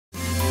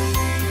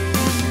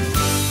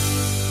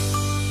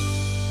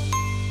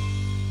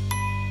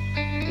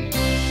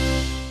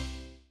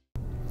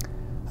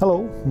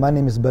Hello, my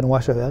name is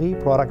Benoit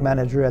Chevary, Product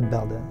Manager at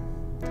Belden.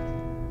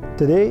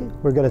 Today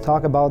we're going to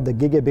talk about the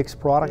GigaBIX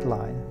product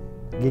line.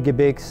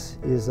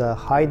 GigaBIX is a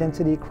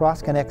high-density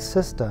cross-connect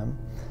system,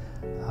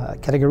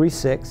 category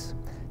 6.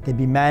 It can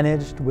be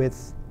managed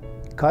with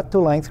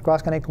cut-to-length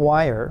cross-connect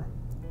wire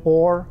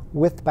or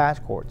with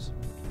patch cords.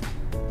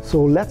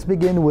 So let's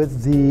begin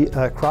with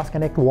the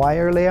cross-connect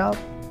wire layout.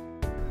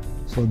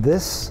 So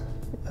this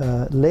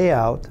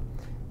layout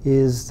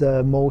is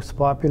the most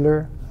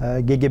popular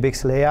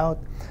GigaBIX layout.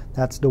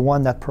 That's the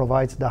one that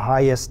provides the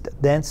highest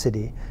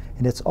density,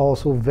 and it's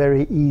also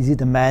very easy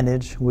to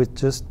manage with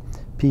just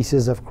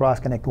pieces of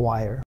cross-connect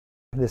wire.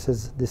 This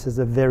is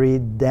a very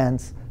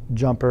dense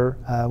jumper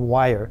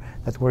wire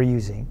that we're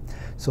using.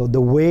 So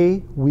the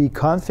way we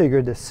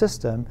configure the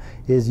system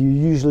is you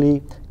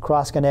usually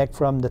cross-connect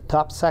from the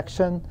top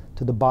section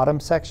to the bottom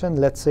section.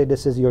 Let's say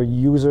this is your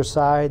user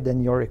side, then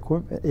your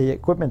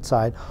equipment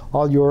side.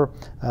 All your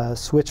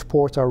switch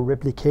ports are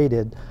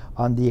replicated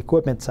on the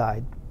equipment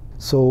side.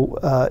 So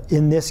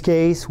in this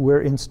case,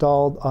 we're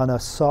installed on a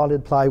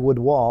solid plywood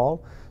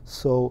wall.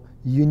 So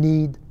you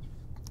need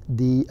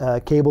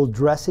the cable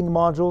dressing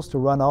modules to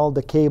run all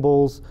the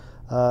cables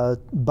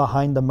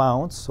behind the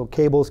mounts. So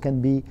cables can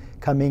be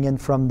coming in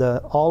from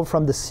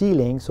the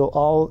ceiling. So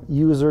all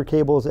user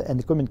cables and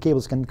equipment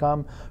cables can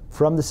come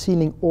from the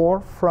ceiling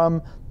or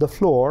from the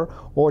floor,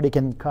 or they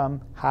can come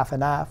half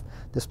and half.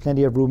 There's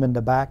plenty of room in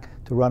the back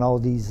to run all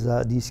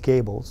these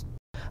cables.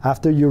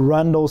 After you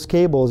run those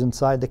cables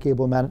inside the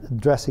cable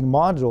dressing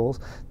modules,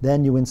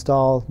 then you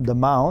install the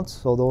mounts.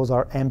 So those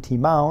are empty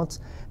mounts,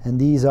 and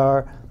these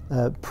are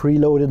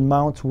preloaded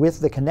mounts with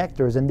the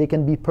connectors, and they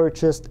can be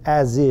purchased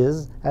as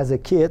is, as a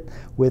kit,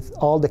 with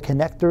all the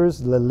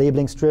connectors, the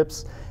labeling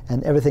strips,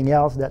 and everything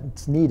else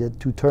that's needed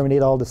to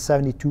terminate all the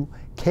 72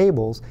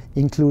 cables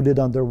included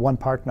under one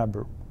part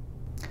number.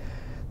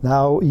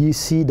 Now you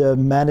see the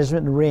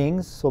management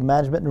rings. So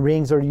management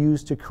rings are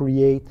used to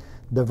create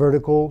the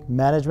vertical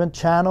management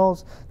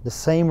channels. The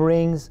same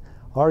rings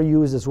are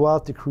used as well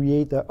to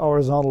create the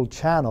horizontal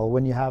channel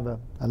when you have a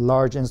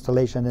large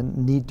installation and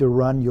need to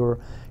run your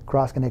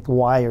cross-connect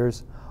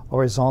wires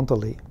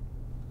horizontally.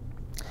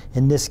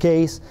 In this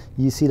case,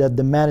 you see that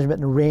the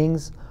management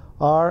rings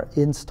are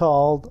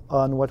installed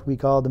on what we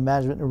call the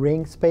management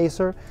ring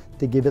spacer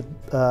to give it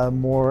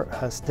more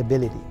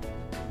stability.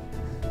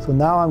 So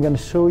now I'm going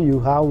to show you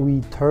how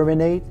we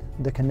terminate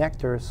the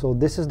connector. So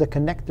this is the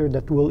connector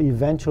that will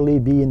eventually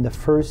be in the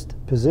first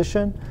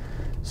position.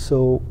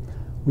 So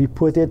we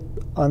put it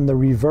on the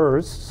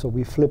reverse, so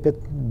we flip it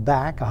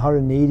back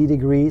 180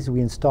 degrees, we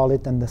install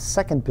it in the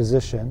second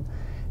position,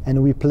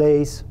 and we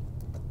place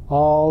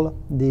all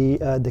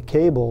the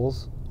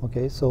cables,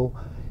 okay, so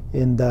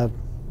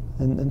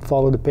and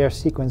follow the pair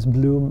sequence: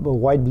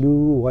 white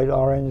blue, white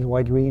orange,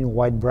 white green,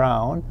 white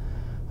brown.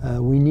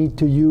 We need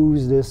to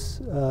use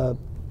this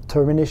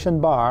termination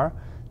bar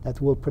that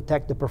will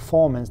protect the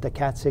performance, the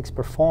Cat6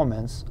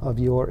 performance of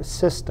your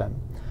system.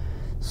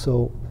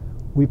 So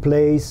we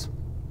place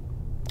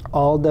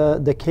all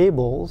the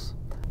cables.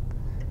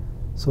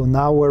 So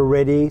now we're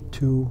ready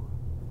to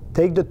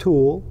take the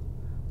tool.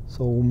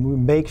 So we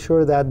make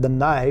sure that the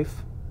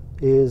knife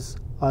is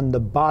on the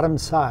bottom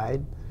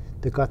side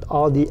to cut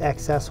all the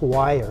excess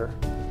wire.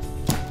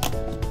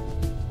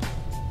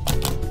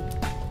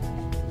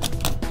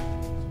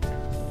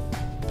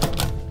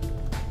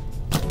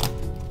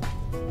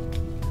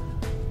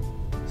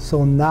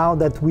 So now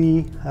that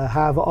we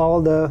have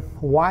all the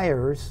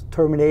wires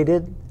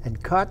terminated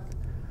and cut,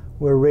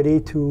 we're ready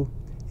to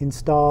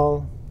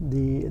install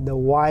the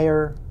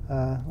wire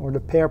or the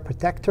pair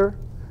protector.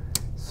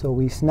 So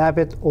we snap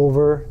it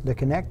over the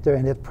connector,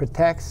 and it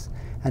protects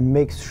and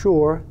makes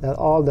sure that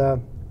all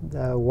the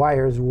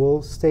wires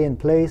will stay in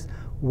place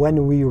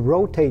when we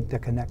rotate the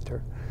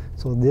connector.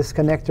 So this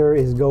connector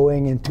is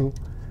going into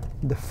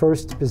the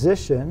first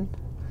position,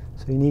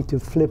 so you need to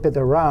flip it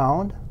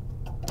around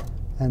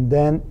and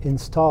then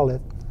install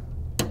it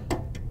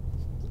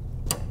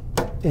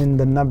in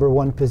the number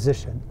 1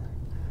 position.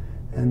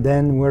 And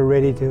then we're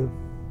ready to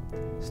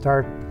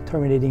start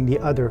terminating the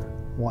other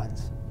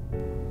ones.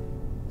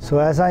 So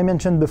as I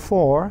mentioned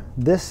before,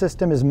 this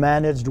system is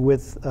managed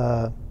with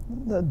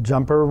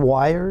jumper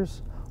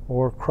wires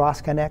or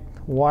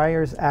cross-connect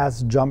wires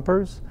as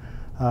jumpers.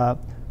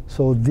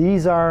 So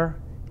these are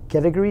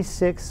category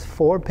 6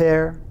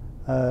 4-pair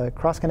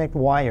cross-connect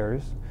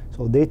wires.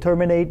 So they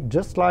terminate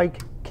just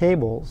like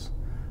cables,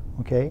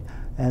 okay?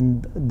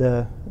 And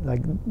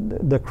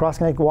the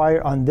cross-connect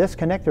wire on this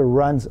connector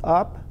runs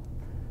up,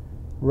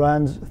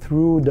 runs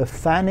through the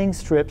fanning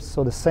strips,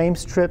 so the same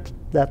strip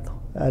that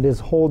is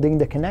holding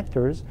the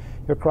connectors.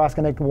 Your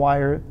cross-connect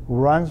wire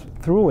runs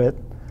through it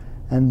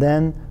and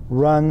then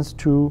runs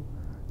to,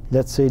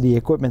 let's say, the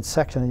equipment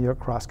section of your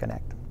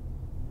cross-connect.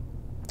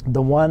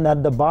 The one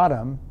at the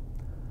bottom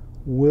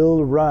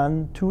will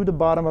run to the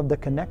bottom of the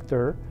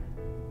connector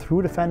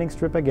through the fanning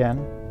strip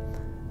again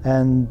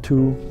and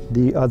to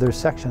the other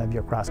section of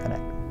your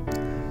cross-connect.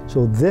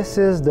 So this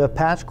is the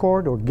patch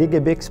cord or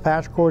GigaBIX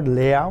patch cord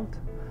layout.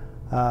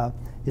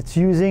 It's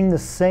using the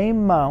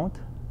same mount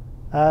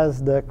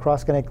as the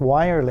cross-connect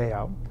wire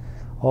layout,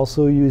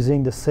 also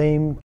using the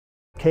same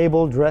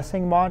cable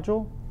dressing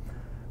module,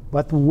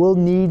 but we'll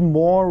need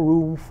more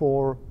room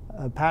for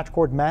patch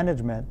cord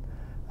management,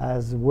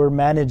 as we're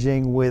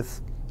managing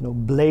with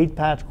blade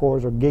patch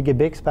cords or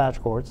GigaBIX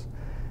patch cords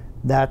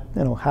that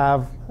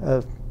have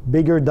a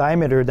bigger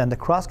diameter than the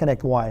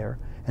cross-connect wire.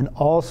 And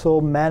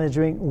also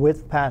managing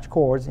with patch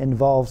cords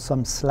involves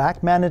some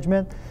slack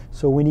management,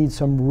 so we need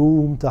some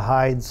room to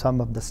hide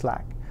some of the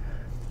slack.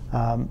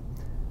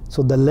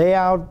 So the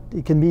layout,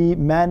 it can be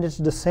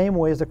managed the same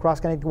way as the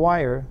cross-connect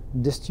wire,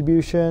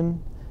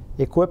 distribution,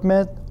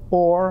 equipment,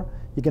 or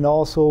you can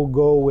also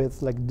go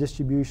with like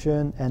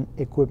distribution and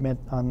equipment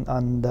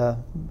on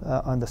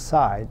the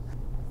side.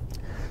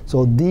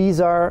 So these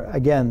are,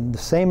 again, the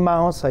same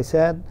mounts I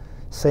said,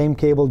 same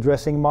cable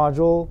dressing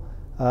module.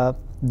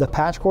 The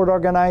patch cord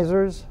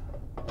organizers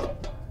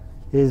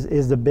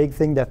is the big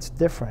thing that's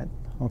different,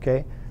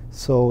 okay?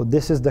 So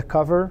this is the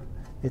cover.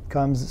 It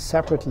comes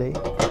separately,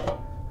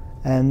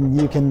 and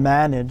you can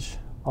manage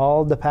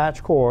all the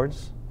patch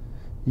cords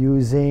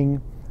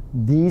using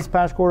these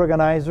patch cord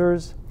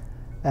organizers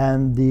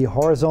and the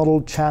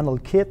horizontal channel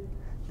kit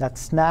that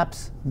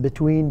snaps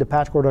between the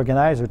patch cord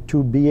organizer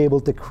to be able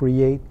to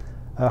create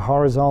a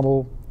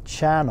horizontal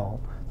channel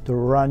to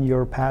run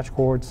your patch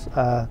cords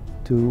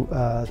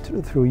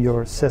through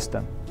your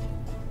system.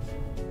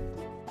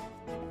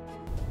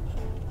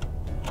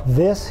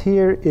 This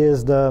here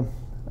is the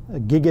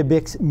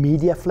GigaBIX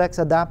MediaFlex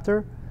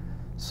adapter.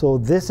 So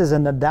this is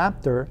an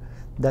adapter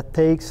that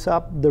takes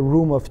up the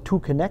room of two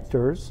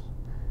connectors,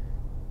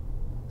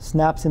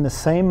 snaps in the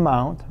same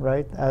mount,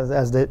 right,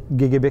 as the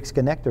GigaBIX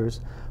connectors,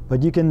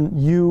 but you can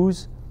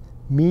use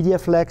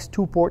MediaFlex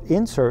 2-port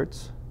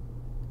inserts,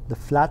 the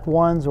flat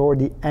ones or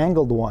the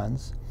angled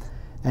ones,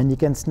 and you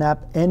can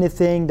snap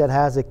anything that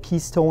has a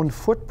keystone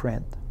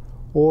footprint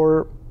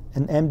or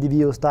an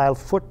MDVO style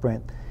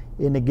footprint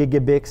in a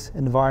GigaBIX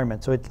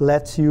environment. So it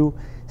lets you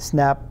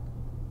snap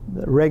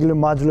regular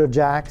modular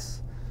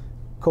jacks,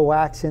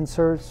 coax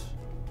inserts,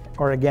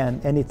 or again,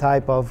 any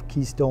type of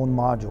keystone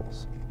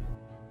modules.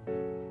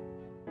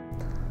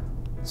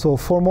 So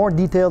for more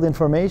detailed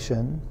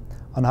information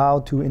on how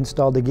to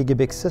install the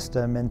GigaBIX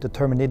system and to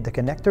terminate the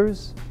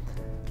connectors,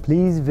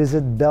 please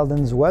visit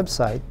Belden's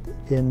website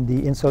in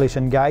the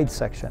installation guide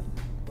section.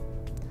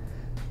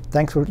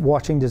 Thanks for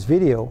watching this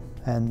video,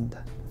 and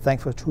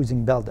thanks for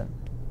choosing Belden.